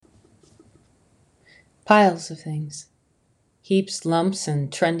Piles of things. Heaps, lumps,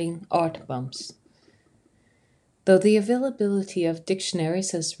 and trending art bumps. Though the availability of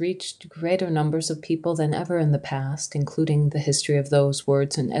dictionaries has reached greater numbers of people than ever in the past, including the history of those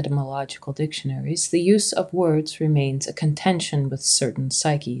words in etymological dictionaries, the use of words remains a contention with certain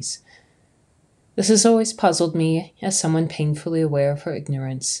psyches. This has always puzzled me as someone painfully aware of her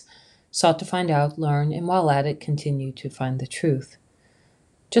ignorance, sought to find out, learn, and while at it continue to find the truth.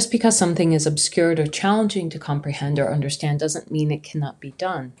 Just because something is obscured or challenging to comprehend or understand doesn't mean it cannot be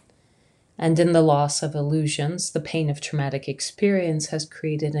done. And in the loss of illusions, the pain of traumatic experience has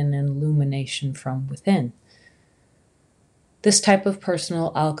created an illumination from within. This type of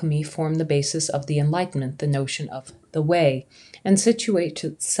personal alchemy formed the basis of the Enlightenment, the notion of the way, and situates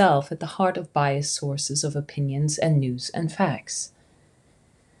itself at the heart of biased sources of opinions and news and facts.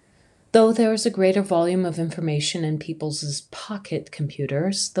 Though there is a greater volume of information in people's pocket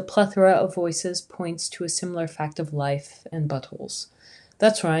computers, the plethora of voices points to a similar fact of life and buttholes.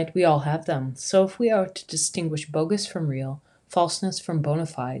 That's right, we all have them. So if we are to distinguish bogus from real, falseness from bona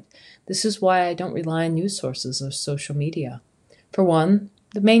fide, this is why I don't rely on news sources or social media. For one,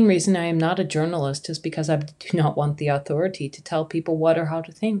 the main reason I am not a journalist is because I do not want the authority to tell people what or how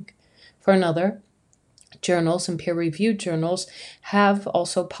to think. For another, journals and peer-reviewed journals have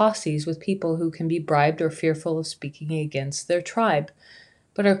also posses with people who can be bribed or fearful of speaking against their tribe,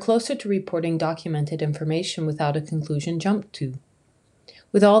 but are closer to reporting documented information without a conclusion jumped to.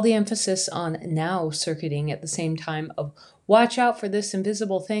 With all the emphasis on now circuiting at the same time of watch out for this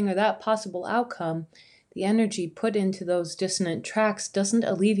invisible thing or that possible outcome, the energy put into those dissonant tracks doesn't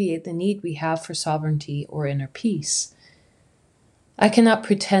alleviate the need we have for sovereignty or inner peace. I cannot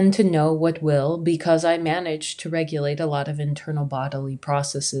pretend to know what will because I manage to regulate a lot of internal bodily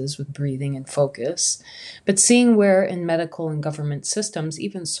processes with breathing and focus, but seeing where in medical and government systems,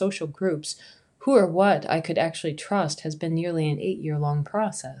 even social groups, who or what I could actually trust has been nearly an 8-year-long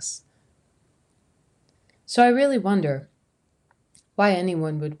process. So I really wonder why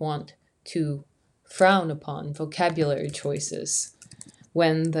anyone would want to frown upon vocabulary choices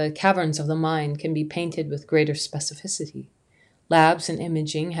when the caverns of the mind can be painted with greater specificity. Labs and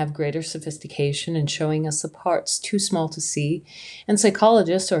imaging have greater sophistication in showing us the parts too small to see, and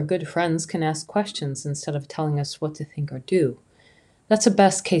psychologists or good friends can ask questions instead of telling us what to think or do. That's a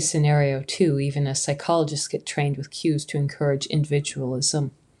best case scenario too, even as psychologists get trained with cues to encourage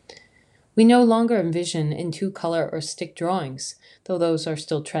individualism. We no longer envision in two-color or stick drawings, though those are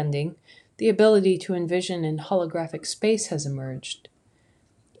still trending. The ability to envision in holographic space has emerged.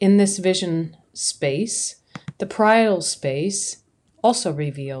 In this vision space, the parietal space also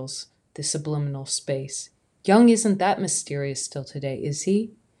reveals the subliminal space. Jung isn't that mysterious still today, is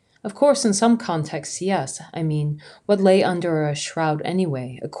he? Of course, in some contexts, yes. I mean, what lay under a shroud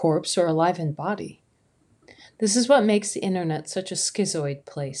anyway, a corpse or a live-in body? This is what makes the internet such a schizoid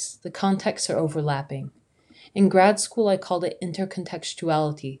place. The contexts are overlapping. In grad school, I called it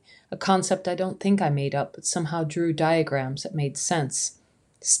intercontextuality, a concept I don't think I made up, but somehow drew diagrams that made sense.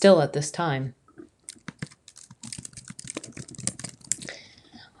 Still at this time.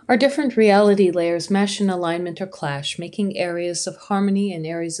 Our different reality layers mesh in alignment or clash, making areas of harmony and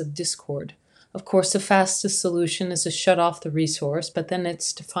areas of discord. Of course, the fastest solution is to shut off the resource, but then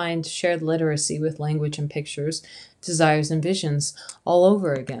it's to find shared literacy with language and pictures, desires and visions all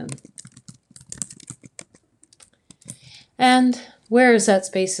over again. And where is that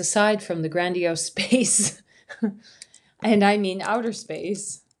space aside from the grandiose space? And I mean outer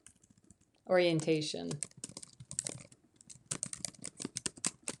space orientation.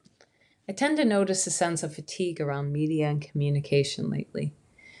 I tend to notice a sense of fatigue around media and communication lately.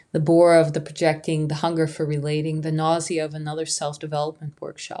 The bore of the projecting, the hunger for relating, the nausea of another self-development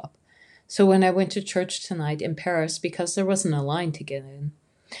workshop. So when I went to church tonight in Paris, because there wasn't a line to get in,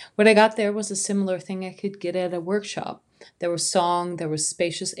 what I got there was a similar thing I could get at a workshop. There was song, there was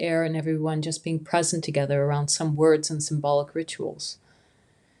spacious air, and everyone just being present together around some words and symbolic rituals.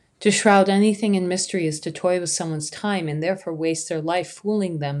 To shroud anything in mystery is to toy with someone's time and therefore waste their life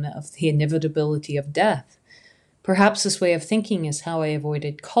fooling them of the inevitability of death. Perhaps this way of thinking is how I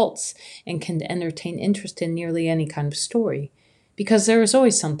avoided cults and can entertain interest in nearly any kind of story, because there is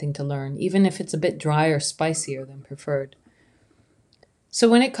always something to learn, even if it's a bit dry or spicier than preferred. So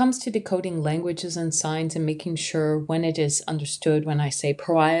when it comes to decoding languages and signs and making sure when it is understood when I say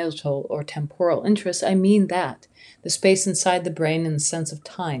parietal or temporal interest, I mean that, the space inside the brain and the sense of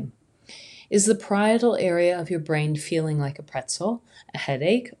time. Is the parietal area of your brain feeling like a pretzel, a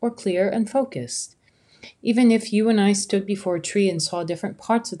headache, or clear and focused? Even if you and I stood before a tree and saw different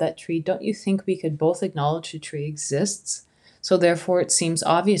parts of that tree, don't you think we could both acknowledge the tree exists? so therefore it seems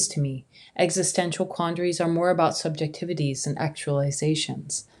obvious to me. Existential quandaries are more about subjectivities than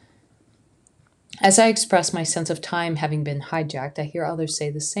actualizations. As I express my sense of time having been hijacked, I hear others say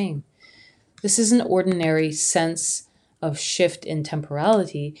the same. This is an ordinary sense of shift in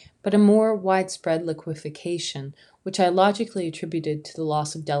temporality, but a more widespread liquefaction, which I logically attributed to the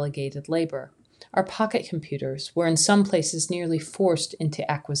loss of delegated labor. Our pocket computers were in some places nearly forced into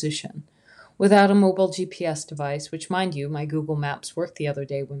acquisition. Without a mobile GPS device, which, mind you, my Google Maps worked the other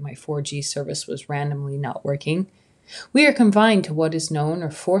day when my 4G service was randomly not working, we are confined to what is known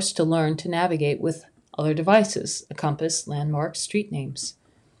or forced to learn to navigate with other devices, a compass, landmarks, street names.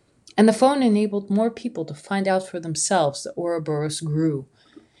 And the phone enabled more people to find out for themselves that Ouroboros grew.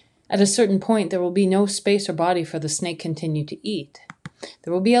 At a certain point, there will be no space or body for the snake continue to eat.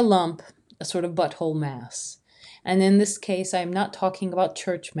 There will be a lump, a sort of butthole mass. And in this case, I am not talking about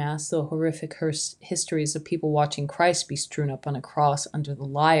church mass, though horrific histories of people watching Christ be strewn up on a cross under the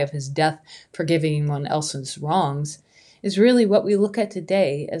lie of his death forgiving anyone else's wrongs, is really what we look at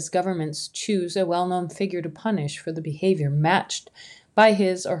today as governments choose a well-known figure to punish for the behavior matched by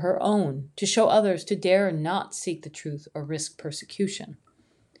his or her own, to show others to dare not seek the truth or risk persecution.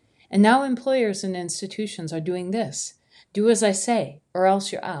 And now employers and institutions are doing this. Do as I say, or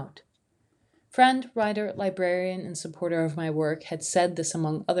else you're out. Friend, writer, librarian, and supporter of my work had said this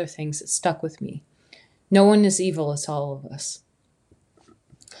among other things that stuck with me. No one is evil as all of us.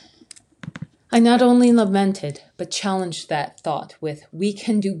 I not only lamented, but challenged that thought with, we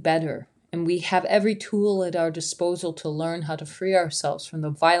can do better, and we have every tool at our disposal to learn how to free ourselves from the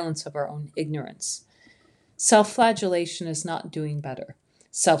violence of our own ignorance. Self-flagellation is not doing better.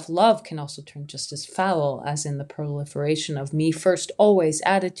 Self-love can also turn just as foul as in the proliferation of me first always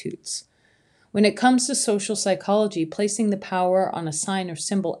attitudes. When it comes to social psychology, placing the power on a sign or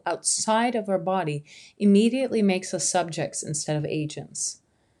symbol outside of our body immediately makes us subjects instead of agents.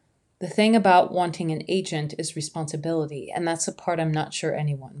 The thing about wanting an agent is responsibility, and that's the part I'm not sure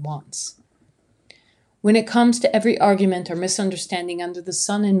anyone wants. When it comes to every argument or misunderstanding under the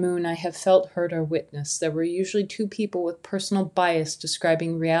sun and moon I have felt, heard, or witnessed, there were usually two people with personal bias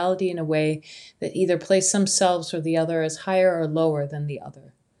describing reality in a way that either placed themselves or the other as higher or lower than the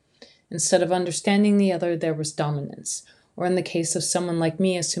other. Instead of understanding the other, there was dominance, or in the case of someone like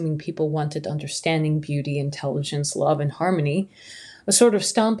me, assuming people wanted understanding, beauty, intelligence, love, and harmony, a sort of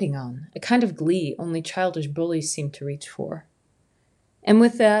stomping on, a kind of glee only childish bullies seem to reach for. And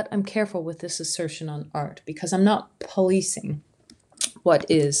with that, I'm careful with this assertion on art, because I'm not policing what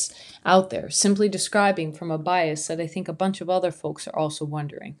is out there, simply describing from a bias that I think a bunch of other folks are also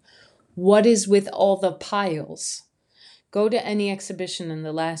wondering. What is with all the piles? Go to any exhibition in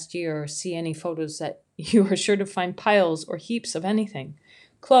the last year or see any photos that you are sure to find piles or heaps of anything.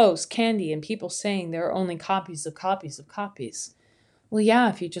 Clothes, candy, and people saying there are only copies of copies of copies. Well, yeah,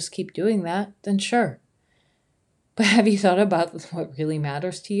 if you just keep doing that, then sure. But have you thought about what really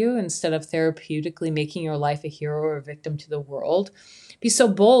matters to you instead of therapeutically making your life a hero or a victim to the world? Be so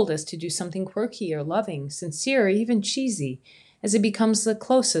bold as to do something quirky or loving, sincere, or even cheesy, as it becomes the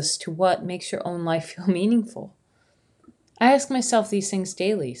closest to what makes your own life feel meaningful. I ask myself these things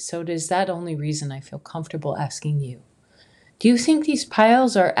daily, so it is that only reason I feel comfortable asking you. Do you think these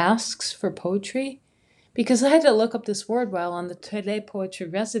piles are asks for poetry? Because I had to look up this word while on the Tele Poetry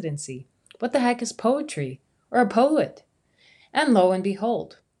residency. What the heck is poetry? Or a poet? And lo and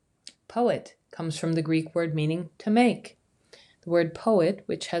behold, poet comes from the Greek word meaning to make. The word poet,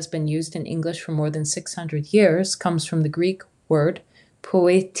 which has been used in English for more than 600 years, comes from the Greek word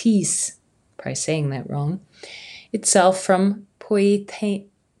poetis, probably saying that wrong, itself from poiein,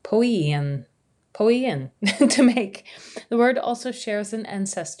 to make. The word also shares an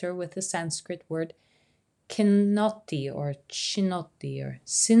ancestor with the Sanskrit word kinoti or chinoti or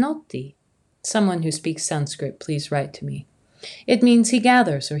sinoti. Someone who speaks Sanskrit, please write to me. It means he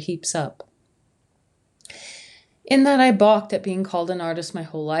gathers or heaps up. In that I balked at being called an artist my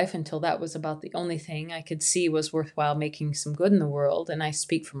whole life until that was about the only thing I could see was worthwhile making some good in the world, and I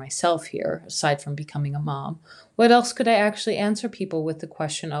speak for myself here, aside from becoming a mom. What else could I actually answer people with the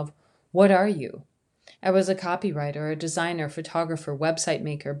question of, what are you? I was a copywriter, a designer, photographer, website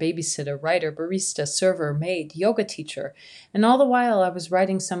maker, babysitter, writer, barista, server, maid, yoga teacher, and all the while I was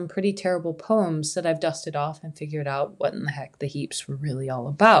writing some pretty terrible poems that I've dusted off and figured out what in the heck the heaps were really all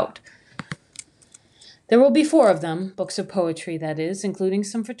about. There will be 4 of them, books of poetry, that is, including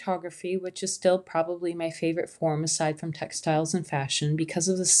some photography, which is still probably my favorite form aside from textiles and fashion because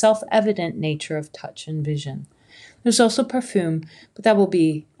of the self-evident nature of touch and vision. There's also perfume, but that will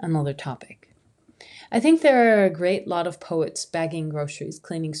be another topic. I think there are a great lot of poets bagging groceries,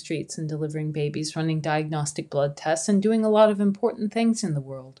 cleaning streets, and delivering babies, running diagnostic blood tests, and doing a lot of important things in the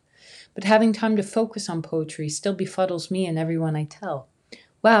world. But having time to focus on poetry still befuddles me and everyone I tell.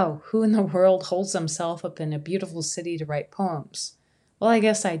 Wow, who in the world holds themselves up in a beautiful city to write poems? Well, I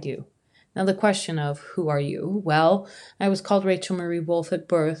guess I do. Now, the question of who are you? Well, I was called Rachel Marie Wolfe at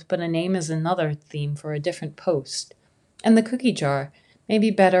birth, but a name is another theme for a different post. And the cookie jar may be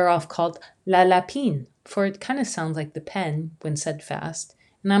better off called La Lapine, for it kind of sounds like the pen when said fast,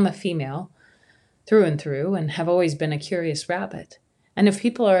 and I'm a female through and through and have always been a curious rabbit. And if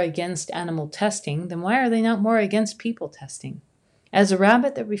people are against animal testing, then why are they not more against people testing? As a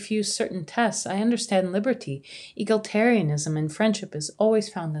rabbit that refused certain tests, I understand liberty, egalitarianism, and friendship is always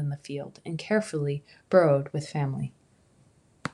found in the field and carefully burrowed with family.